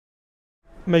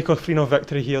Michael, 3-0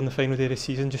 victory here in the final day of the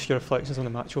season, just your reflections on the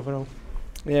match overall.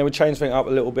 Yeah, we changed things up a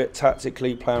little bit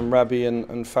tactically, playing Rabbi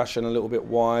and Fashion a little bit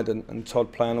wide, and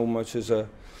Todd playing almost as a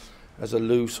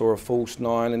loose or a false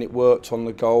nine, and it worked on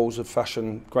the goals of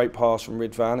Fashion. Great pass from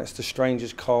Ridvan. It's the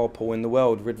strangest carpool in the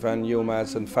world, Ridvan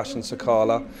Yilmaz and Fashion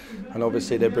Sakala, and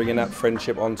obviously they're bringing that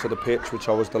friendship onto the pitch, which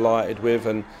I was delighted with.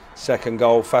 And second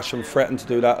goal, Fashion threatened to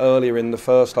do that earlier in the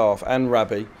first half, and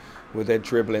Rabbi with their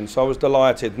dribbling. So I was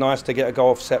delighted. Nice to get a goal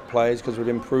off set plays because we've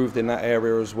improved in that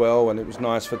area as well, and it was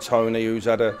nice for Tony, who's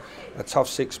had a tough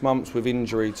 6 months with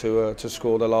injury, to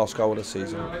score the last goal of the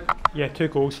season. Yeah, 2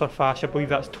 goals for Fash. I believe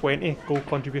that's 20 goal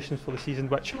contributions for the season,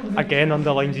 which again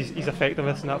underlines his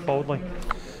effectiveness in that forward line.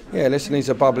 Yeah, listen, he's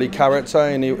a bubbly character,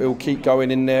 and he'll keep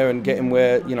going in there and getting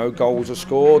where goals are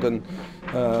scored. And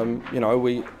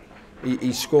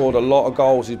he scored a lot of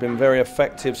goals. He's been very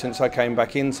effective since I came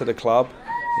back into the club.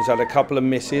 He's had a couple of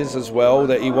misses as well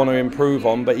that he want to improve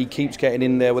on, but he keeps getting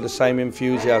in there with the same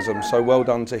enthusiasm. So well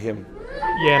done to him.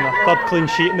 Yeah, and a third clean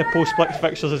sheet in the post-split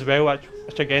fixtures as well,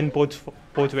 which again bodes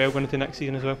well going into next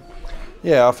season as well.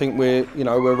 Yeah, I think we're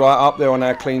right up there on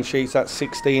our clean sheets. That's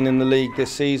 16 in the league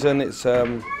this season. It's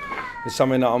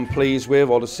something that I'm pleased with.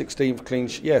 Or the 16th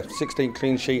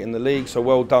clean sheet in the league. So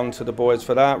well done to the boys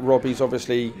for that. Robbie's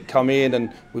obviously come in,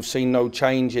 and we've seen no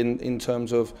change in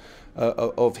terms of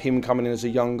him coming in as a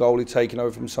young goalie, taking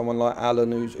over from someone like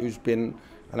Alan, who's been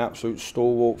an absolute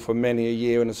stalwart for many a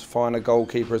year and as fine a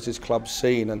goalkeeper as this club's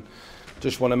seen. And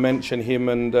just want to mention him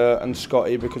and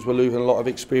Scotty, because we're losing a lot of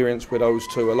experience with those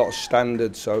two, a lot of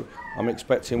standards. So I'm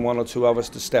expecting 1 or 2 others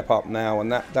to step up now, and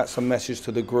that's a message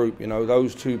to the group.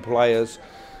 Those 2 players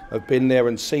have been there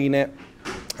and seen it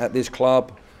at this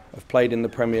club, have played in the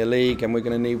Premier League, and we're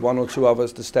going to need 1 or 2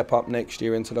 others to step up next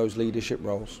year into those leadership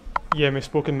roles. Yeah, we've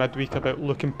spoken midweek about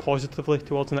looking positively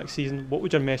towards the next season. What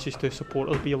would your message to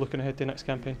supporters be looking ahead to the next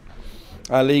campaign?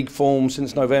 Our league form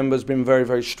since November has been very,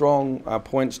 very strong. Our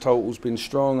points total's been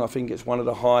strong. I think it's one of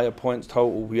the higher points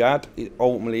total we had.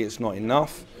 Ultimately, it's not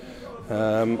enough.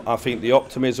 I think the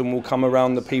optimism will come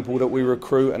around the people that we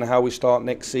recruit and how we start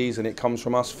next season. It comes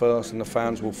from us first, and the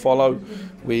fans will follow.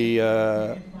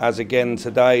 As again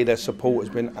today, their support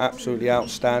has been absolutely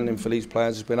outstanding for these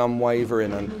players. It's been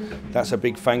unwavering, and that's a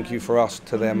big thank you for us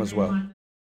to them as well.